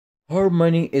Her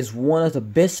money is one of the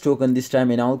best token this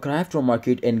time in all crypto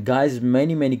market, and guys,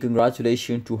 many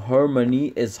congratulations to her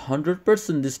money is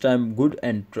 100% this time good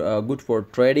and good for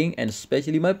trading, and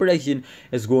especially my prediction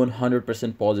is going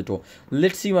 100% positive.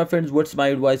 Let's see my friends, what's my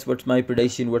advice, what's my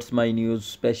prediction, what's my news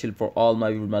special for all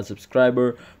my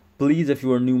subscriber. Please, if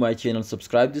you are new my channel,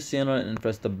 subscribe this channel and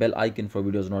press the bell icon for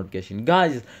videos notification.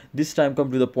 Guys, this time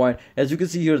come to the point. As you can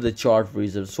see here, the chart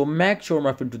results, so make sure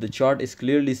my friend to the chart is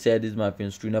clearly said is my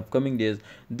friends to in upcoming days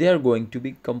they are going to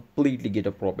be completely get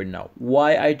a profit. Now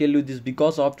why I tell you this,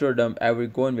 because after them every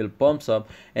coin will pumps up,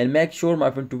 and make sure my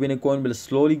friend to when a coin will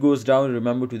slowly goes down,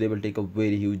 remember to they will take a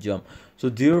very huge jump. So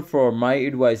therefore my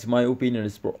advice, my opinion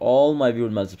is for all my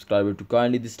viewers, my subscribers, to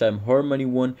kindly this time her money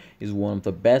one is one of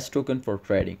the best token for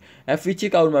trading. If we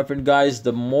check out my friend guys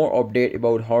the more update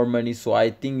about her money, so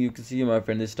I think you can see my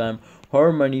friend this time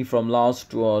her money from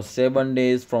last 7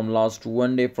 days, from last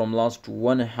 1 day, from last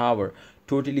 1 hour,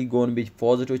 totally going to be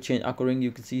positive change occurring,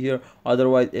 you can see here.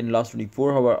 Otherwise in last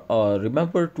 24 hour,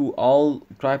 remember to all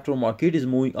crypto market is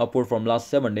moving upward from last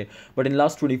 7 day, but in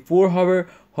last 24 hour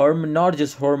her not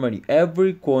just her money,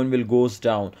 every coin will goes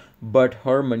down, but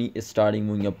her money is starting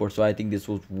moving upward. So I think this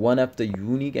was one of the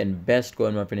unique and best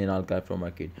coin my friend in all crypto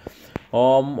market.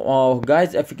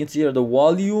 Guys, if you can see here the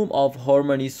volume of her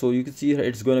money, so you can see here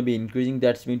it's going to be increasing.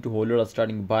 That's mean to holders are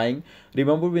starting buying.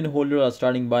 Remember, when holders are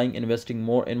starting buying, investing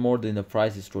more and more, then the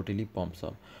price is totally pumps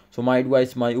up. So my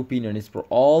advice, my opinion is for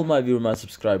all my viewer, my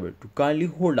subscriber, to kindly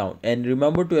hold down, and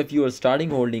remember to, if you are starting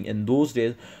holding in those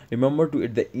days, remember to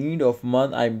at the end of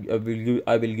month I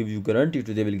will give you guarantee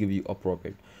to they will give you a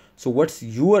profit. So what's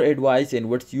your advice and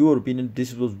what's your opinion?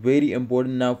 This was very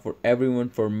important now for everyone,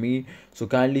 for me. So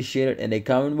kindly share it in the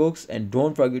comment box, and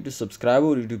don't forget to subscribe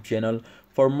our YouTube channel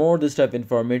for more this type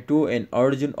informative and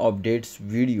urgent updates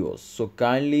videos. So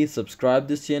kindly subscribe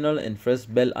this channel and press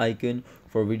bell icon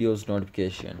for videos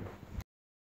notification.